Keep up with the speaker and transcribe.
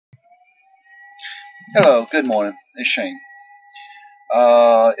Hello, good morning. It's Shane.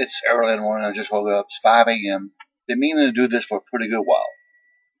 It's early in the morning. I just woke up. It's 5 a.m. Been meaning to do this for a pretty good while.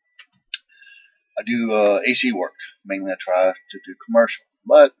 I do AC work. Mainly I try to do commercial,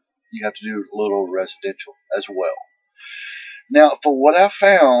 but you have to do a little residential as well. Now, for what I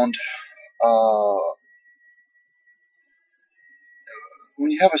found, uh,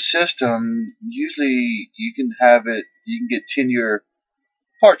 when you have a system, usually you can have it, you can get 10-year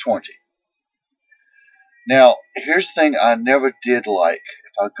parts warranty. Now, here's the thing I never did like.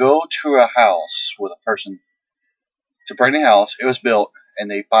 If I go to a house with a person, it's a brand new house, it was built, and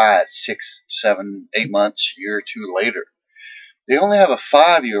they buy it 6, 7, 8 months, a year or two later. They only have a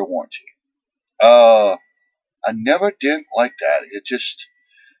 5-year warranty. I never did like that. It just,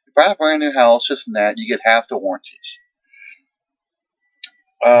 you buy a brand new house, this and that, you get half the warranties.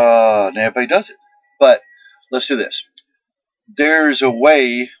 And everybody does it. But let's do this. There's a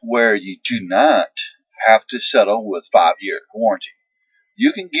way where you do not have to settle with 5-year warranty.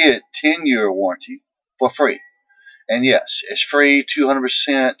 You can get 10-year warranty for free. And yes, it's free,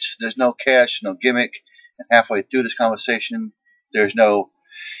 200%. There's no catch, no gimmick. And halfway through this conversation, there's no,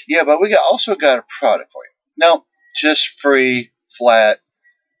 yeah, but we also got a product for you. No, just free, flat,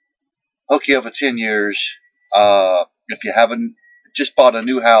 hook you up for 10 years. If you haven't just bought a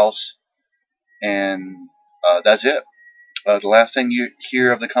new house, and that's it. The last thing you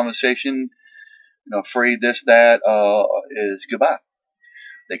hear of the conversation, free this, that, is goodbye.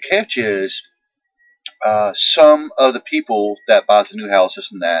 The catch is, some of the people that buys a new house,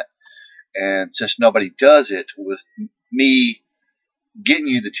 this and that, and since nobody does it, with me getting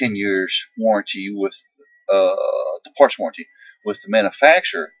you the 10 years warranty with the parts warranty with the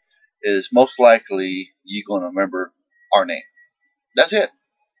manufacturer, is most likely you're going to remember our name. That's it.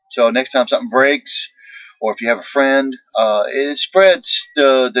 So next time something breaks, or if you have a friend, it spreads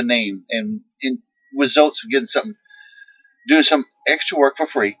the name, and in results of getting something, doing some extra work for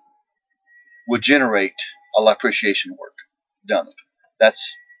free, would generate a lot of appreciation work done.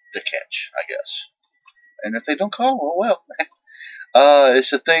 That's the catch, I guess. And if they don't call, oh well.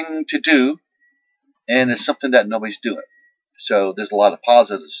 It's a thing to do, and it's something that nobody's doing. So there's a lot of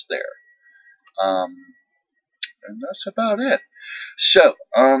positives there. And that's about it. So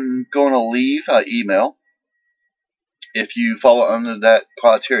I'm going to leave an email. If you follow under that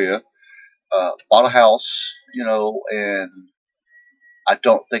criteria, bought a house, and I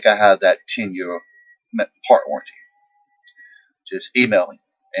don't think I have that 10-year part warranty. Just email me,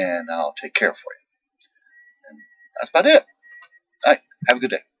 and I'll take care for you. And that's about it. All right. Have a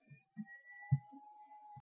good day.